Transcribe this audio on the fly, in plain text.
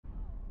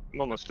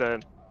I'm almost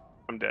dead.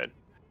 I'm dead.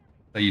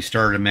 So you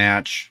started a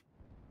match.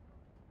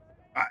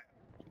 I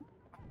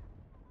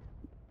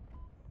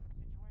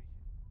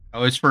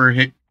always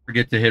forget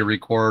to hit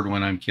record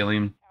when I'm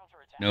killing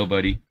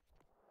nobody.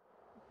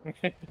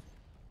 Where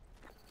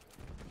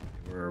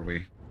are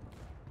we?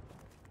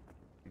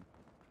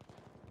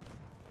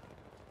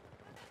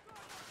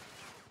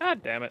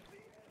 God damn it.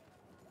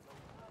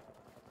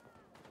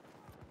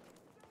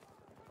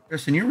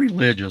 Kristen, you're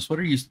religious. What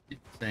are you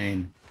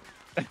saying?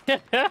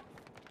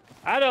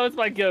 I know, it's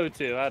my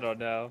go-to. I don't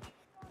know.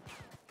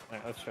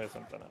 Alright, let's try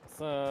something else.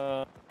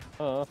 The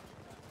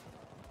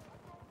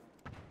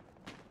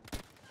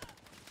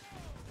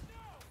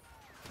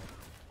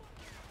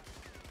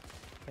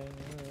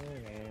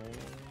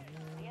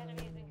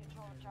enemy is in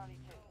control of Charlie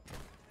 2.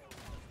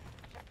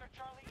 Sector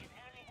Charlie in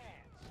enemy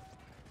hands.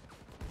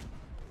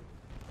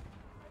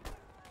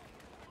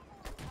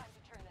 Time to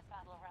turn this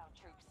battle around,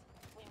 troops.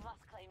 We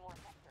must claim more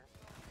sectors.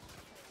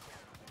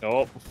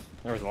 Oh,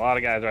 there was a lot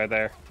of guys right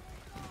there.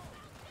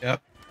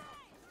 Yep.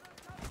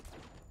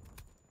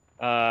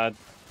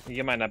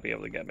 You might not be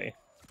able to get me.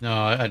 No,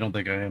 I don't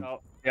think I am.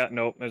 Oh, yeah,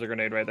 nope. There's a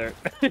grenade right there.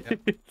 Yep.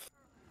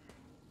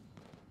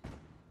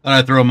 Thought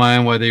I'd throw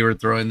mine while they were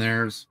throwing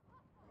theirs.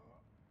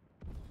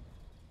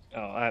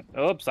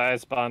 Oops, I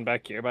spawned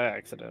back here by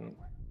accident.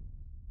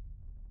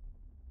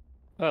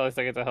 Well, at least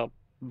I get to help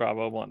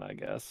Bravo 1, I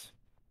guess.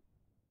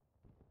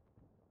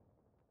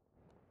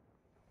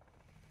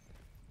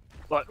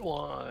 But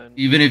one.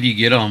 Even if you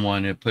get on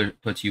one, it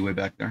puts you way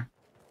back there.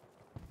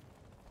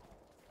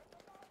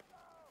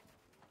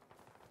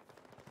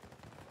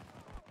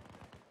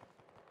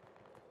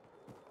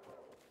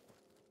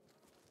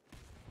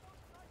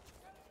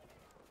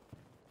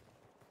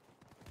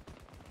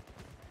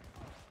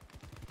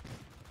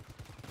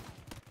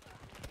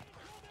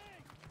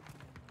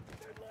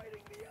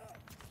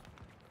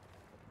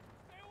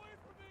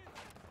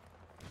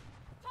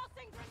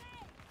 Tossing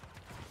grenade!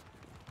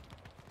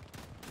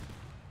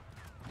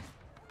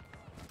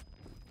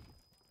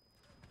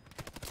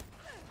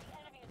 The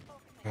enemy is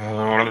focusing.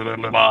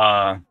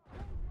 I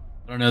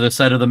don't know the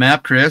side of the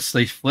map, Chris.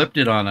 They flipped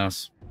it on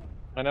us.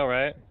 I know,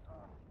 right?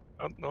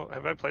 Oh, no,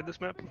 have I played this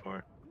map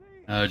before?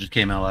 It just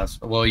came out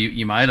last. Well,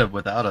 you might have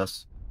without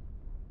us.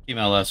 Came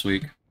out last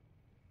week.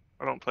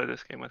 I don't play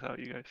this game without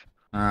you guys.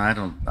 I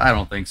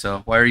don't think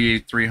so. Why are you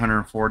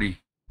 340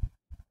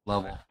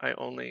 level? I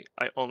only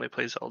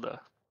play Zelda.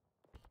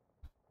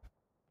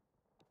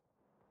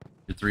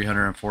 You're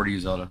 340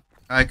 Zelda.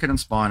 I couldn't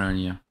spawn on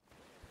you.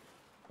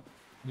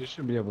 You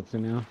should be able to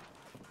now.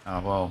 Oh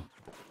well.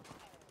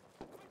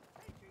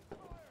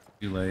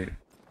 Too late.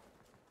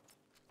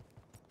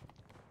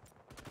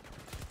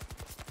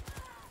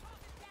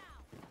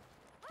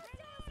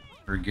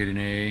 We're getting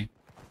a.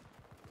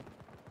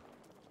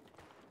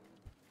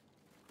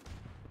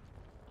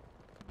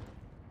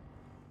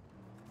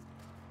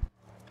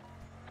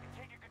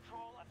 Taking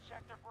control of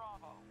Sector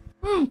Bravo.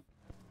 Woo!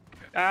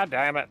 God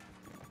damn it.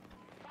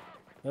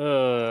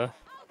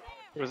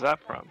 Where's that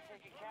from?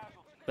 Taking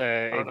casualties.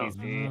 The don't know.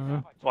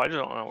 APC. Well, I just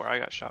don't know where I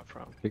got shot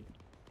from.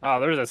 Oh,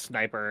 there's a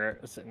sniper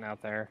sitting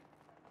out there.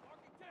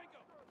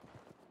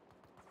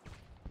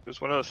 It was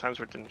one of those times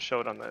where it didn't show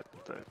it on the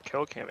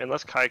kill cam.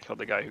 Unless Kai killed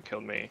the guy who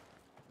killed me.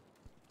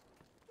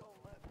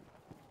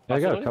 Yeah, I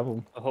got a Possibly?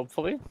 couple.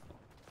 Hopefully.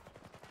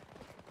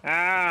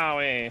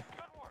 Owie. Good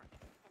work.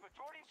 The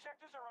majority of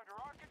sectors are under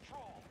our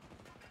control.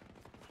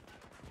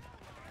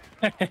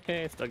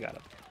 Still got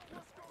him.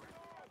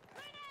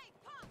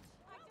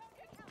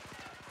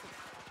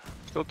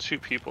 Still two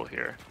people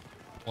here.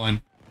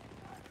 One.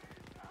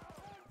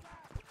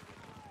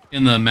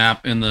 In the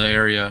map, in the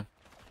area.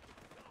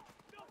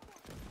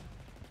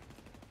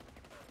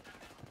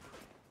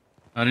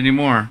 Not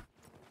anymore.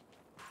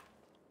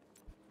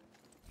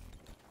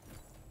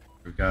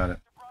 We got it.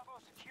 Bravo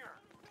secure.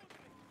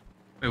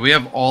 Wait, we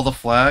have all the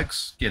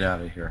flags? Get out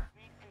of here.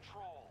 Lead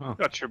control. Oh,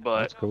 Got your butt.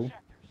 that's cool.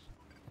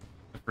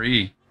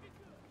 Free.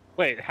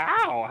 Wait,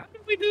 how? How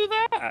did we do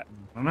that? I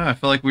don't know. I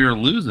feel like we were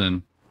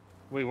losing.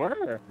 We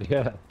were.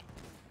 Yeah.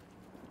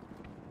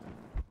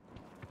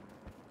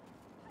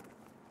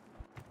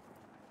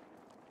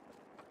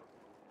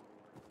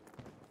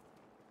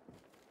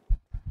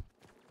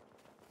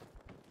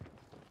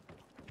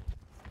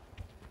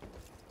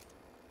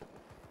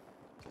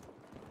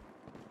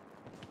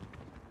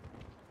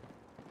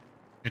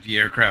 Get the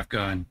aircraft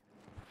gun.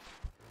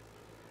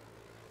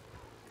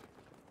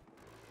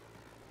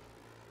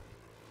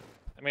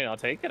 I mean, I'll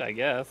take it, I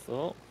guess.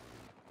 Oh.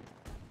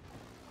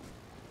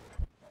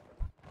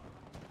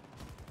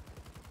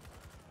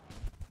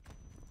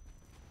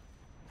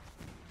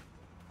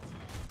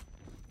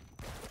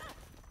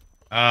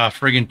 Ah,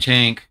 friggin'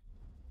 tank.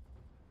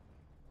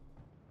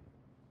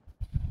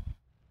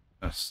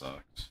 That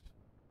sucks.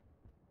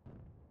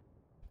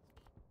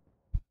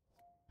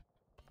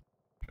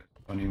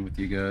 Funny with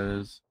you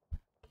guys.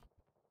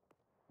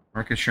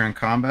 Marcus, you're in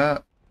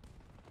combat?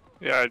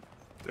 Yeah,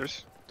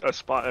 there's a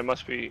spawn. It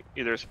must be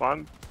either a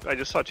spawn. I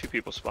just saw two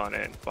people spawn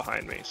in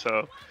behind me.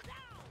 So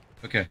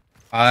Okay.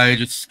 I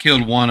just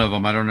killed one of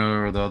them. I don't know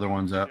where the other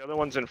one's at. The other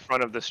one's in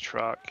front of this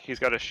truck. He's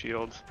got a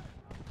shield.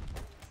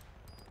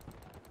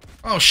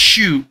 Oh,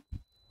 shoot.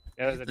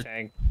 Yeah, there's a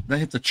tank. That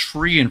hit the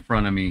tree in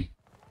front of me.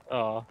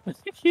 Oh.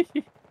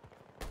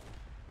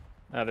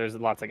 There's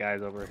lots of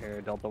guys over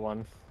here, Delta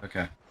 1.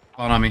 Okay.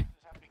 Spawn on me.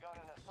 Have begun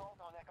an assault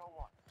on Echo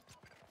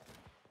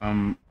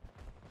 1.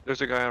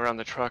 There's a guy around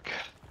the truck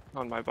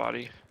on my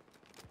body.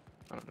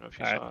 I don't know if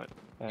you Alright. saw it.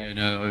 Yeah,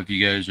 no, if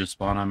you guys just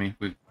spawn on me,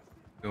 we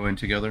go in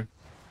together.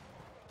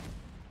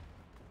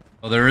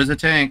 Oh, there is a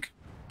tank.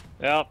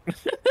 Yep.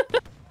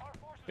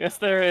 Yes,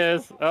 there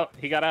is. Oh,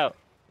 he got out.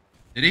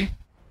 Did he?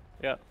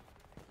 Yep.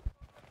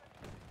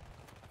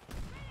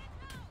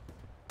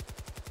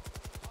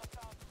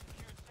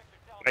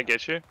 Can I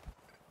get you?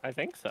 I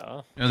think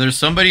so. No, there's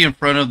somebody in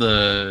front of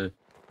the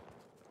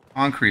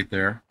concrete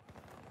there.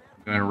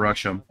 I'm going to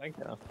rush him. I think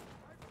so.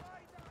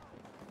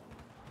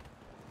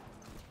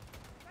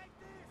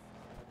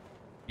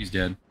 He's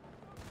dead.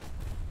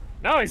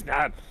 No, he's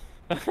not.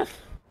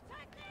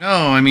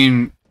 No, I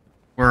mean,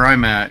 where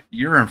I'm at,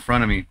 you're in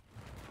front of me.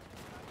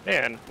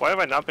 Man, why have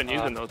I not been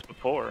using those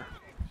before?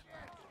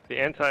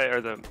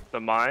 The the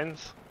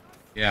mines.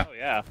 Yeah, Oh,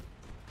 yeah.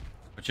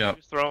 watch out.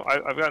 Just throw.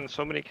 I've gotten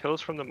so many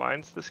kills from the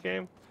mines this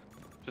game,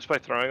 just by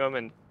throwing them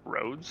in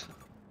roads.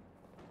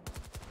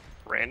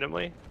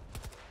 Randomly.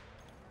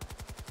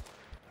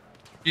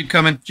 Jeep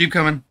coming, Jeep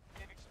coming.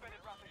 They've expended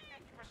roughly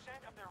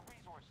 50% of their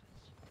resources.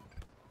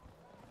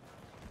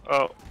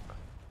 Oh.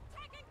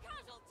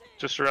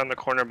 Just around the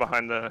corner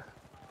behind the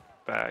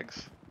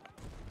bags.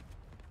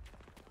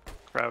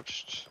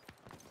 Crouched.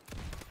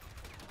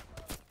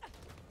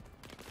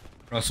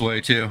 Cross the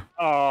way, too.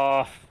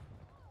 Oh.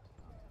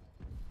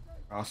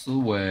 Cross the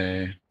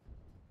way.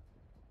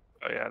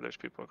 Oh yeah, there's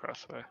people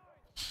across the way.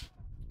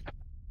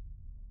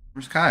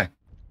 Where's Kai? Did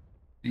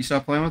he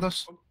stop playing with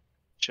us?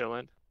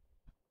 Chilling.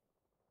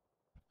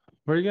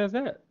 Where you guys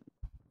at?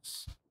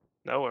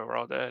 Nowhere, we're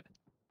all dead.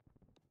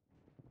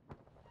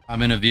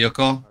 I'm in a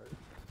vehicle.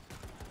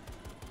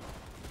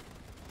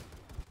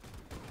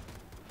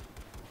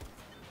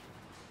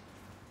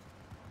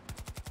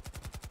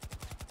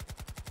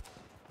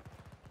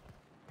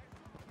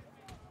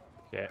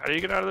 Yeah. How do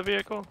you get out of the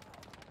vehicle?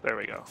 There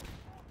we go.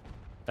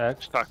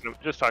 X.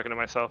 Just talking to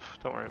myself.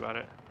 Don't worry about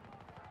it.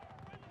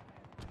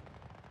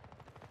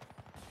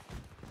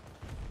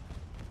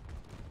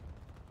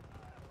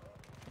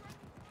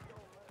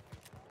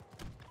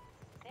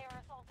 They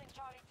are assaulting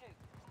Charlie 2.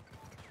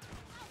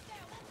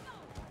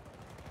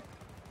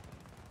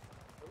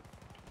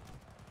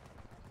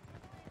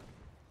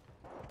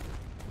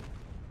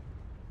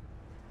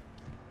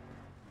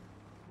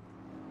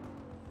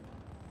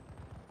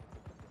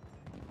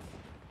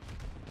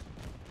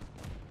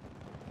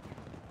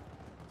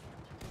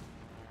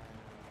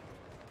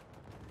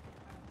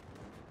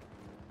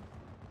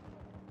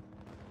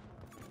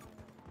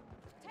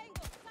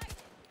 Tango sighted.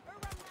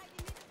 Around 90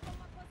 meters from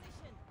my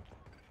position.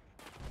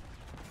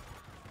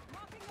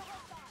 Marking the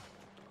hostile.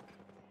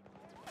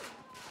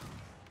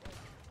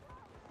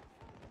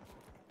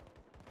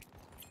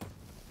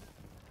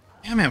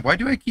 Damn it, why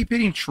do I keep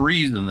hitting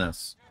trees in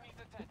this?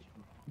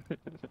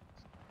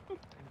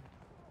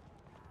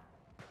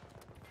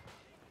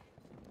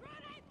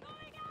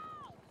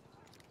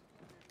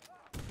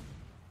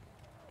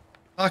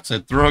 Sucks, I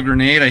throw a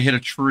grenade, I hit a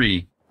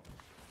tree.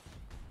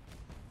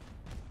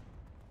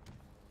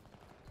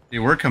 They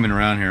were coming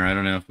around here, I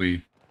don't know if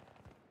we...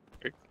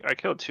 I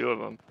killed 2 of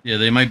them. Yeah,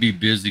 they might be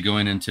busy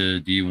going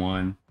into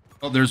D1.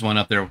 Oh, there's one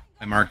up there.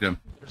 I marked him.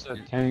 There's a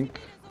tank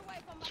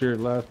to your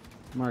left,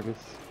 Marcus.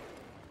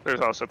 There's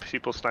also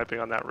people sniping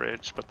on that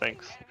ridge, but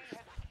thanks.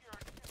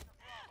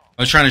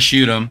 I was trying to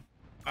shoot him.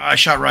 I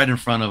shot right in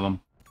front of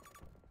him.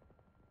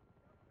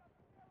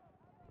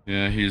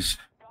 Yeah, he's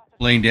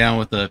laying down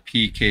with a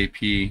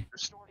PKP.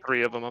 There's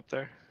 3 of them up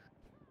there.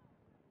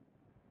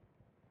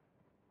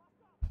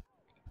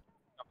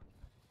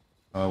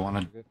 Oh,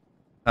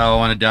 I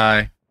want to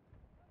die.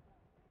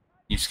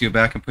 You scoot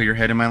back and put your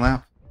head in my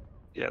lap?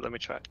 Yeah, let me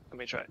try it. Let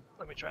me try it.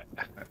 Let me try it.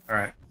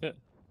 Alright. Yeah.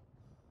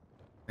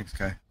 Thanks,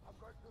 Kai.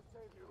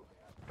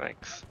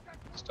 Thanks.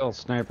 Still a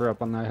sniper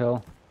up on that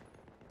hill.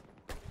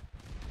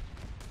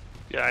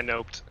 Yeah, I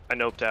noped. I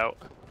noped out.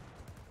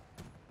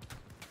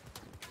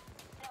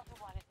 Delta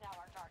 1 is now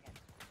our target.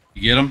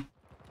 You get him?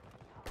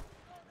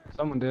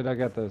 Someone did, I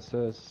got the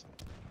assist.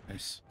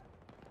 Nice.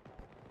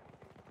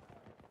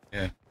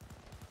 Yeah.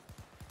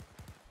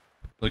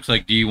 Looks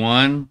like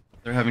D1,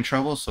 they're having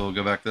trouble, so we'll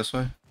go back this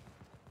way.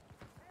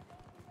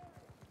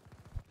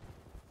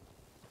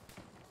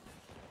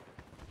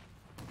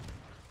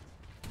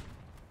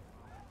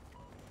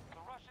 The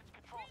Russians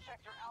control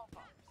Sector Alpha.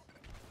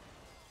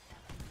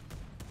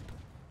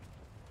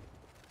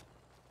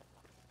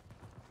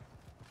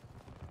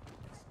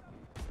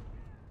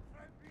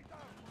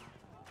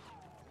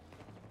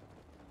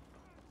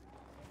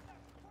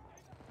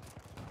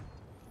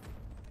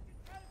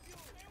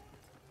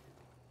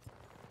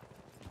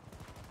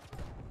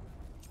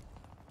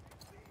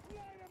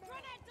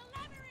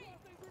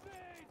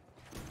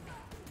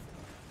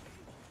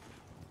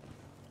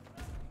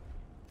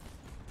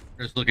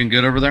 Chris looking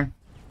good over there?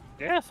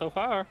 Yeah, so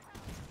far.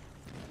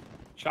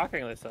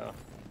 Shockingly so.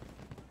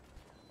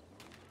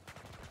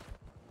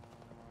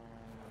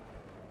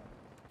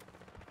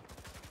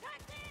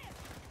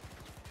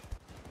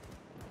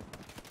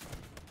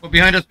 Oh,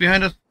 behind us,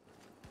 behind us.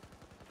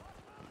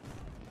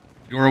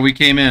 Door we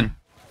came in.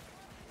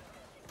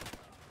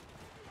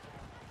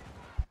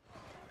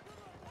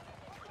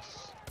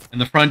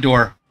 And the front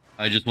door,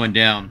 I just went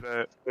down.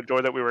 The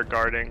door that we were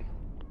guarding.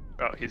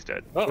 Oh, he's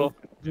dead. Uh-oh.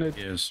 He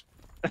is.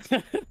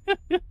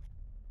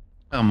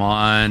 Come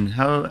on.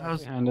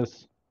 How's Behind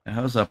us.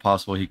 that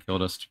possible he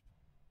killed us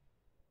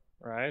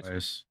Right.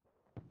 twice?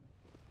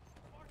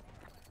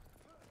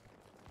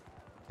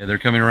 Yeah, they're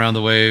coming around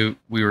the way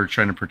we were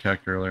trying to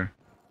protect earlier.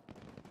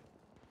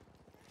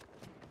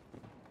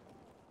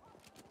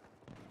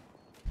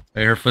 I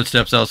hear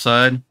footsteps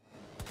outside.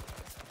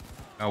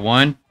 Got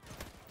one.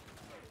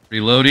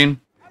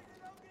 Reloading.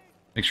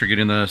 Make sure you're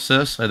getting the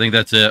assist. I think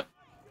that's it.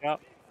 Yep.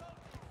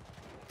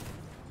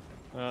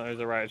 Oh, there's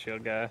a riot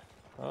shield guy.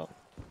 Oh.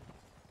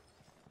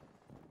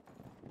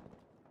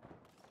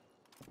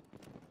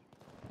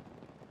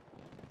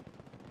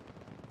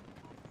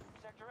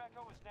 Sector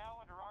Echo is now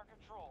under our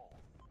control.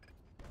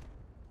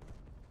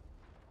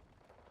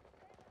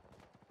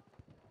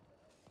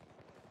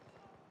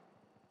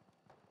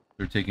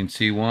 They're taking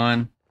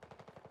C1.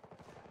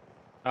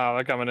 Oh,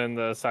 they're coming in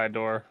the side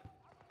door.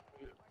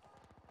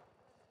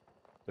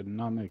 Did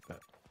not make that.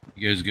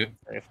 You guys good?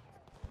 Safe.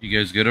 You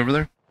guys good over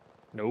there?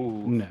 No.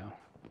 No.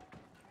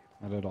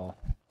 Not at all.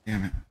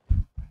 Damn it.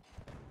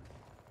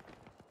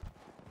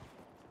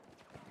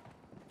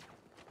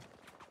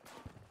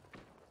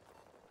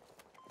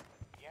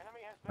 The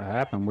enemy has What been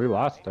happened? We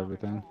lost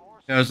everything.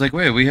 Yeah, I was like,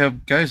 wait, we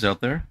have guys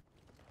out there.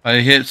 I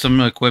hit some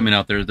equipment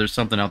out there. There's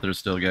something out there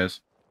still, guys.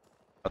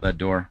 Out that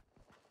door.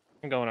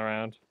 I'm going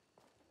around.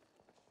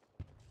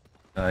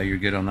 You're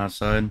good on that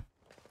side.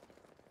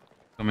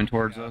 Coming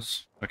towards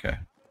us. Okay.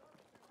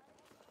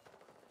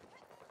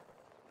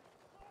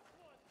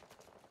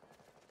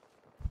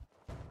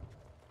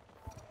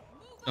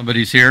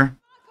 Somebody's here.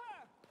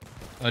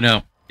 Oh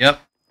no. Yep.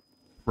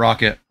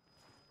 Rocket.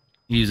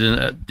 He's in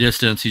a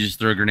distance. He just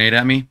threw a grenade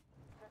at me.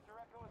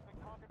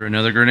 Threw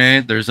another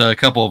grenade. There's a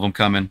couple of them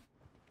coming.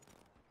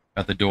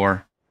 At the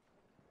door.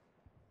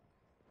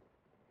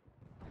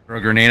 Throw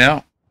a grenade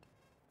out.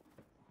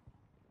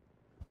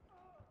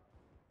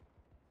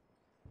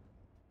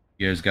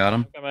 You guys got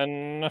him?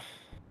 Coming.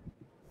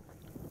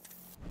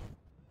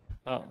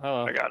 Oh,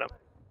 hello. I got him.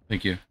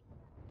 Thank you.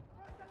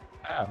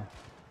 Ow.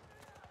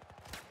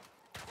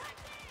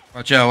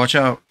 Watch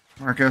out,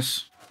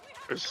 Marcus.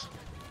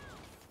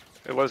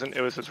 It wasn't.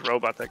 It was this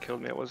robot that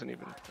killed me. It wasn't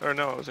even. Or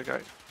no, it was a guy.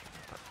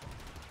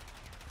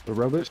 The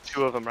robot? There's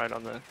two of them right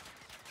on the.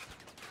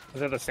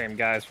 These are the same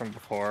guys from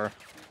before.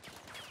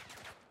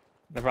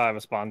 They probably have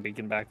a spawn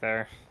beacon back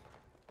there.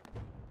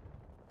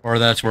 Or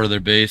that's where their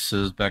base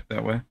is, back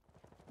that way.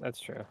 That's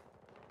true.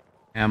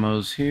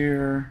 Ammo's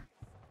here.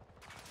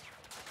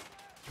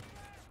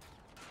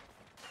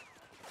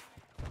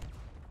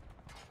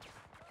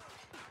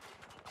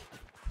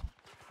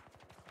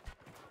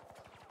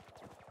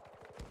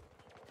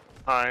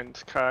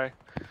 Behind Kai.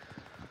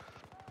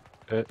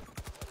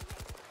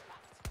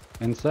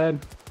 Inside?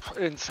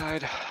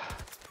 Inside.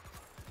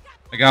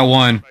 I got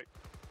one.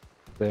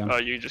 Damn. Oh,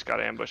 you just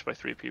got ambushed by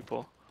 3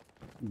 people.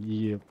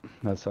 Yep.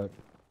 That sucked.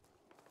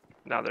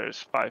 Now there's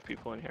 5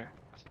 people in here.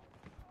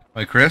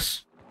 By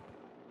Chris?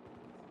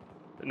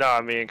 No,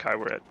 me and Kai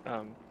were at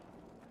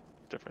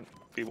different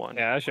B1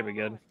 Yeah, that should be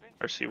good.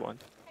 or C1.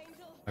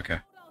 Okay.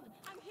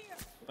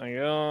 There you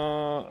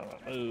go.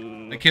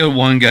 I killed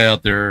one guy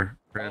out there,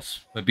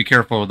 Chris. But be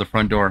careful with the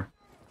front door.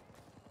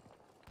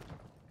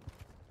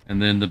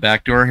 And then the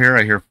back door here,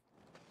 I hear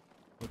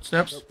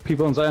footsteps.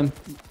 People inside.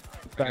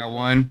 I got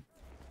one.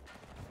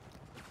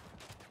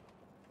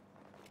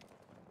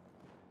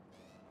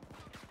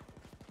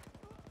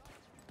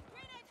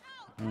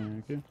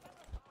 Okay.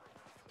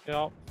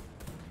 Yep.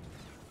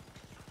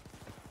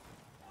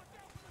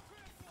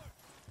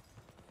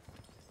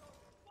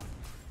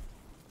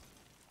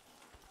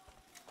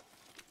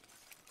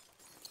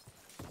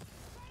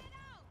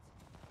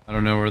 I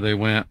don't know where they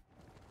went.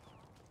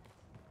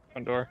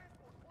 Front door.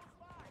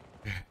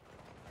 The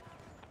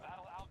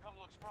battle outcome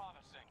looks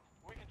promising.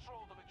 We control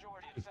the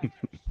majority of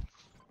sectors.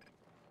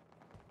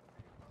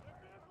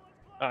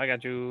 Oh, I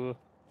got you.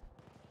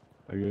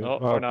 Okay. Oh,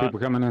 Oh, or not. people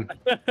coming in.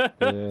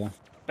 Yeah.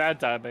 Bad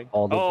timing.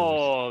 All the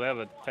Oh, they have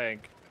a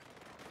tank.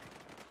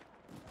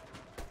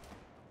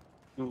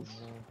 Oof.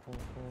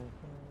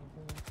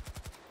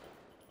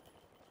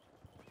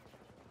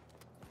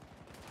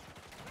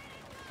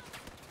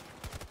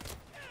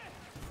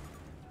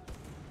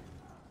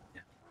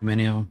 Too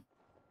many of them.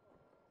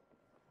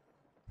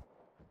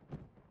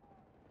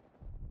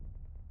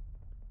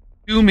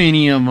 Too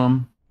many of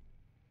them.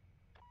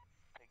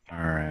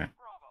 Alright.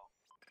 Bravo.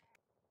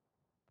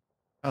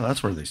 Oh,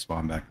 that's where they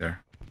spawn back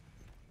there.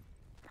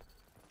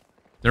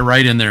 They're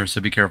right in there,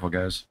 so be careful,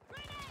 guys.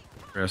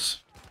 Chris.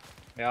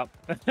 Yep.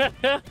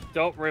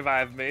 Don't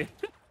revive me.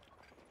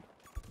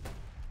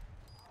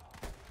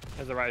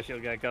 There's a riot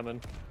shield guy coming.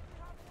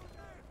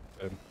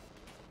 Good.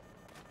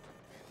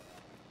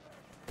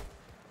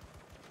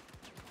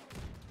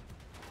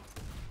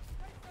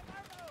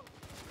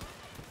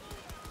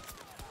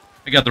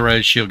 I got the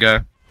right shield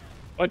guy.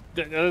 What?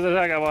 There's a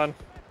second one.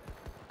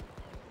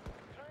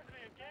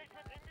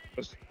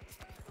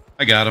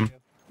 I got him.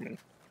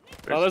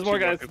 Oh, there's more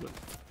two guys. people.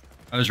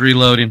 I was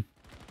reloading.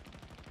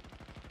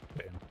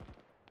 Damn.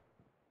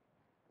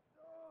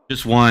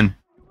 Just one.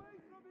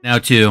 Now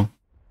two.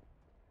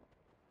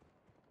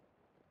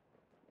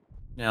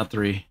 Now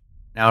three.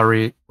 Now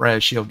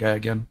riot shield guy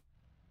again.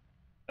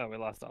 Oh, we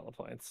lost all the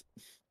points.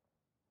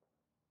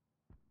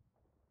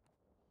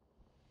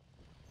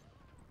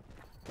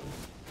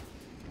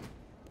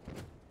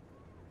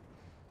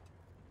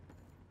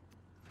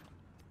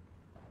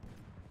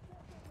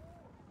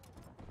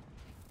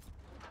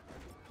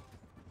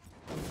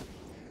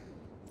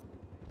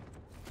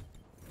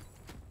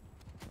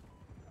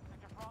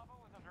 Sector Bravo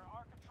is under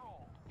our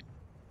control.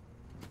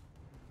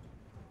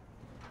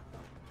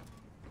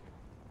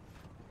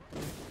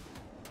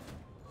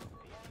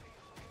 The enemy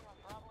is leading on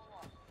Bravo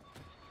 1.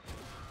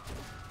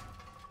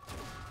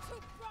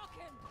 Too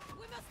broken.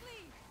 We must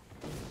leave.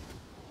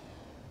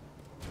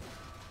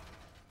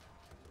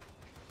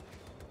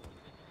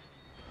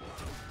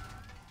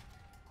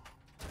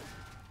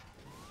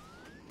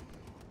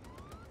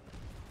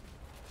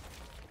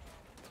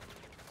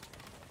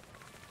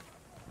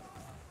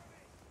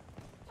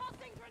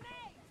 Tossing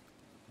grenade.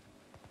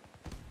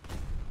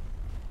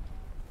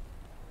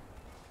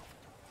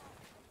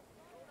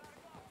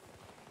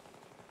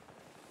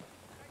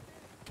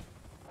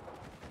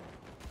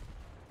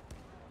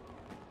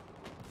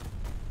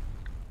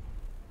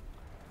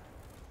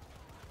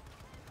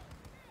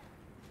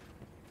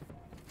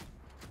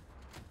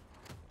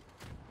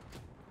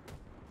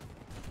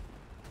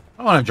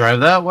 I want to drive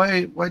that.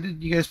 Why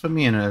did you guys put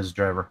me in as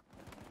driver?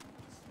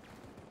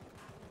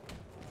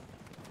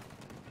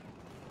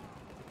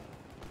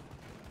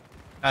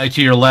 Guy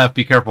to your left,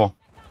 be careful.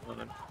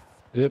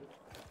 Yep.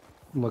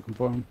 I'm looking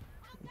for him.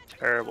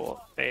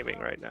 Terrible aiming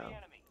right now.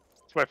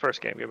 It's my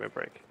first game. Give me a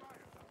break.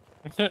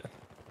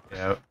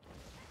 Yeah.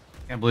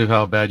 Can't believe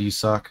how bad you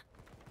suck.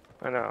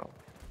 I know.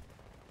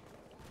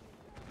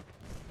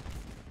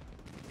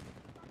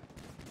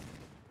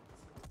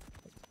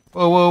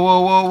 Whoa, whoa,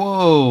 whoa, whoa,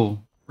 whoa.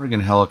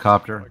 Friggin'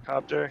 helicopter.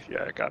 Helicopter.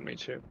 Yeah, it got me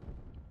too.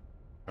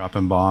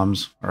 Dropping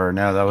bombs. Or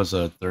no, that was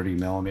a 30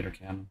 millimeter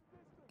cannon.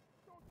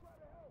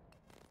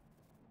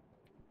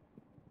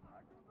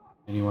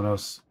 Anyone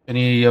else?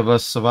 Any of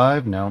us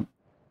survive? No.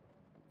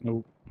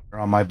 Nope. They're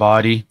on my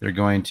body. They're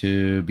going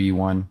to be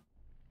one.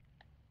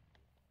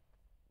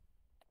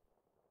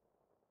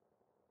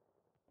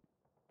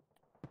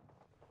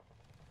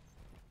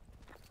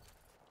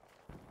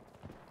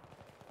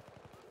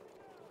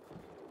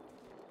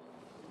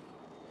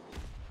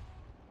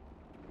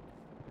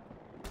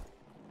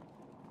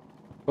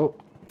 Oh.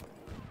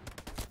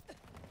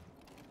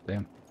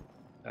 Damn.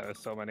 There's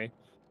so many.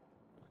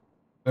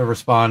 Whoever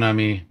spawned on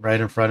me right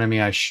in front of me,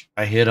 I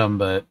hit him,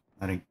 but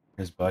I think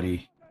his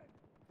buddy.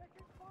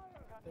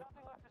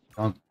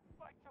 Don't.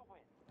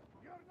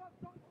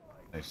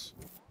 Nice.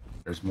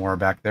 There's more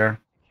back there.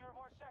 Secure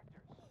more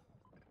sectors.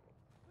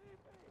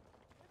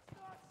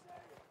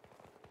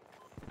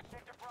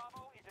 Sector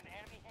Bravo is in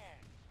enemy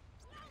hands.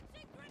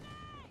 Launching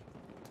grenade.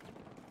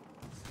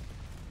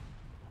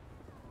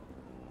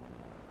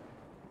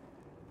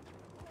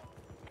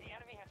 The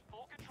enemy has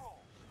full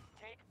control.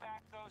 Take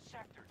back those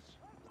sectors.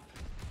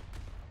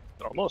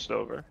 It's almost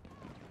over.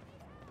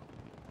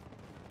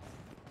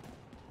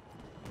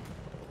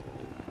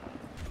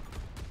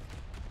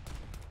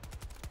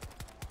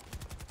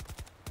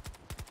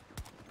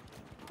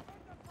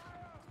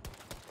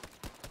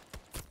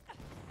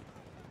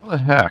 What the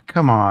heck?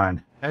 Come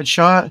on.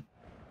 Headshot?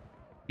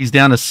 He's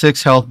down to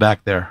 6 health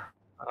back there.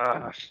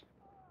 Ah,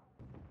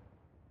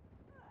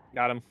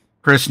 Got him.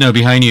 Chris, no,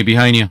 behind you,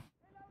 behind you.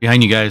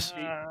 Behind you guys.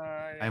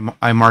 Yeah.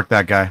 I marked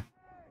that guy.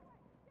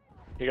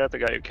 you got the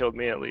guy who killed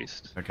me at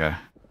least. Okay.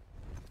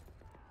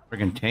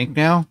 Friggin' tank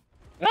now?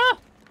 Ah!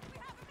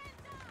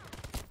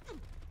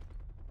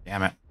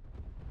 Damn it.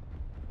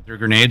 Threw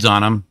grenades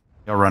on him.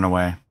 He'll run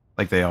away.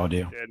 Like they all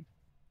do. Did.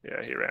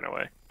 Yeah, he ran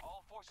away.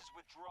 All forces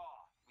withdraw.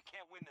 We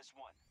can't win this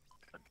one.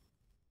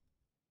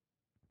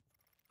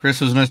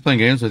 Chris, it was nice playing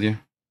games with you.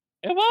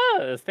 It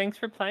was. Thanks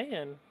for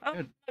playing. Oh,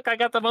 Good. look, I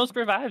got the most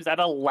revives at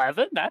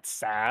 11. That's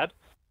sad.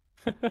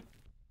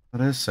 That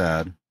is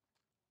sad.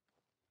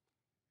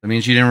 That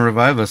means you didn't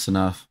revive us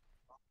enough.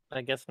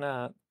 I guess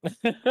not.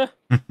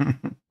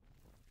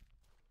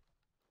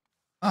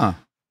 Huh.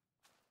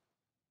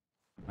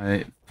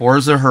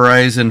 Forza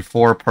Horizon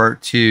 4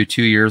 Part 2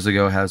 2 years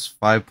ago has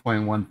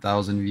 5.1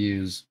 thousand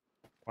views.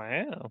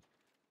 Wow.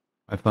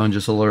 My phone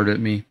just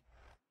alerted me.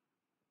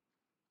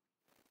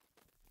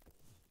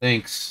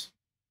 Thanks.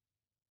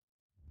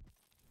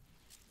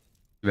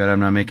 Too bad I'm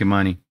not making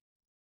money.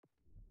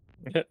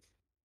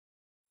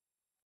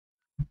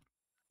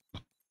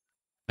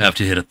 I have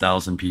to hit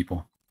 1,000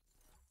 people.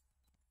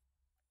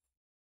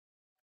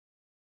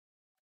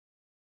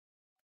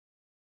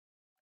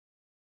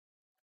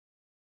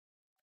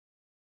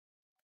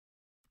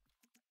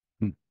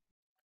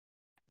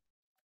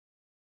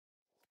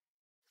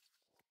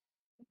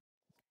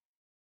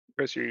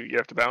 Chris, you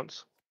have to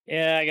bounce.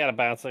 Yeah, I gotta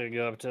bounce. I gotta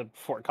go up to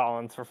Fort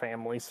Collins for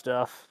family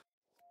stuff.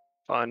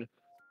 Fun.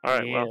 All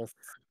right. Well, Yes.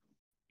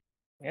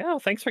 Yeah, well,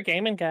 thanks for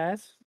gaming,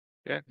 guys.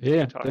 yeah.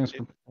 Yeah, talk thanks to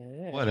you. for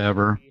Yeah,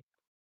 Whatever. happy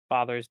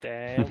Father's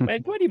Day.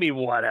 Wait, what do you mean,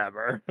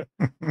 whatever?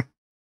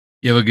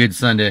 You have a good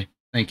Sunday.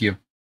 Thank you.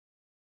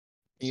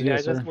 You See ya,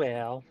 guys as sir.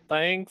 well.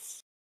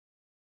 Thanks.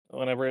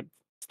 Whenever it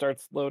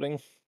starts loading,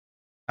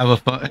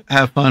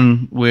 Have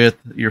fun with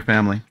your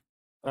family.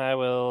 I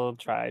will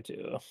try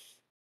to.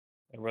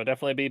 There will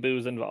definitely be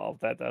booze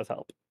involved. That does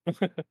help.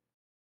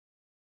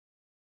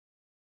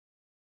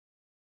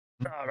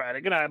 All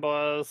right. Good night,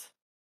 boys.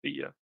 See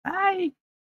ya. Bye.